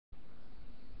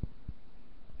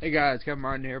Hey guys, Kevin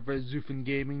Martin here for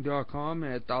XUFNgaming.com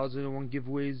and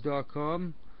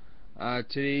 1001giveaways.com.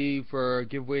 Today for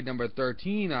giveaway number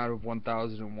 13 out of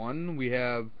 1001, we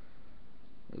have,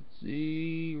 let's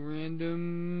see,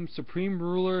 random Supreme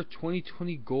Ruler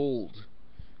 2020 Gold.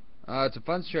 It's a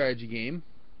fun strategy game.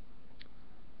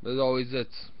 As always,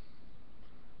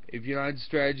 if you're not into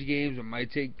strategy games, it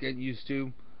might take getting used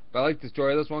to. But I like the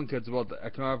story of this one because it's about the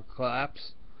economic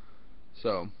collapse.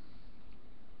 So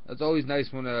it's always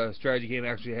nice when a strategy game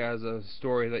actually has a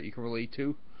story that you can relate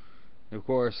to. And of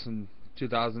course, in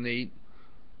 2008,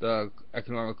 the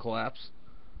economic collapse.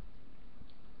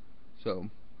 So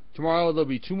tomorrow there'll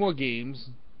be 2 more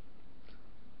games,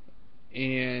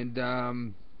 and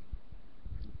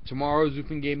tomorrow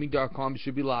XUFNgaming.com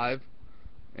should be live,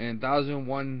 and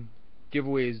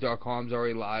 1001giveaways.com is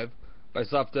already live. But I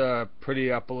still have to pretty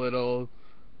up a little,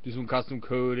 do some custom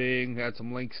coding, add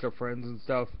some links to friends and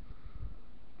stuff.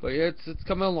 But yeah, it's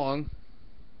coming along.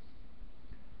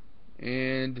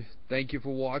 And thank you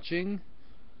for watching.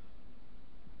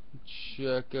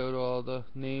 Check out all the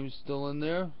names still in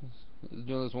there.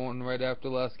 Doing this one right after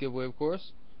the last giveaway, of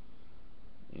course.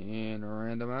 And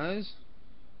randomize.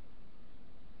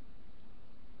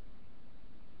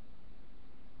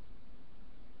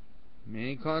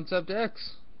 Main Concept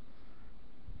X.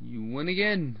 You win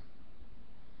again.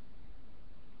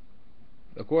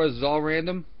 Of course, it's all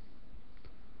random.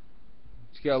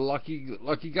 Just got a lucky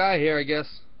guy here, I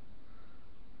guess.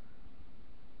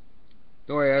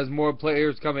 Don't worry, as more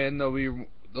players come in, there'll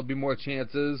be more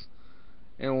chances,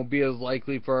 and it won't be as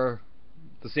likely for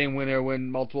the same winner to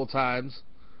win multiple times.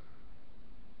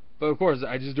 But of course,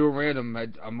 I just do it random.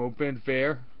 I'm open and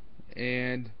fair,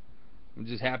 and I'm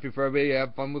just happy for everybody to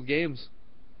have fun with games.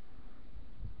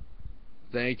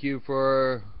 Thank you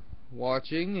for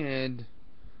watching, and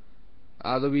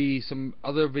there'll be some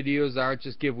other videos that aren't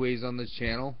just giveaways on this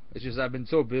channel. It's just I've been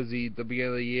so busy at the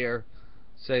beginning of the year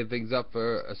setting things up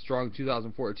for a strong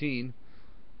 2014.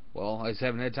 Well, I just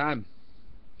haven't had time.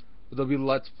 But there'll be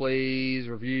Let's Plays,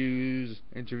 reviews,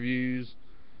 interviews,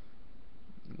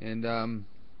 and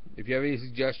if you have any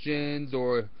suggestions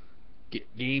or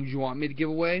games you want me to give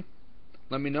away,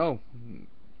 let me know.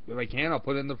 If I can, I'll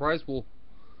put it in the prize pool.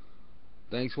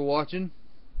 Thanks for watching.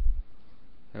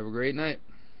 Have a great night.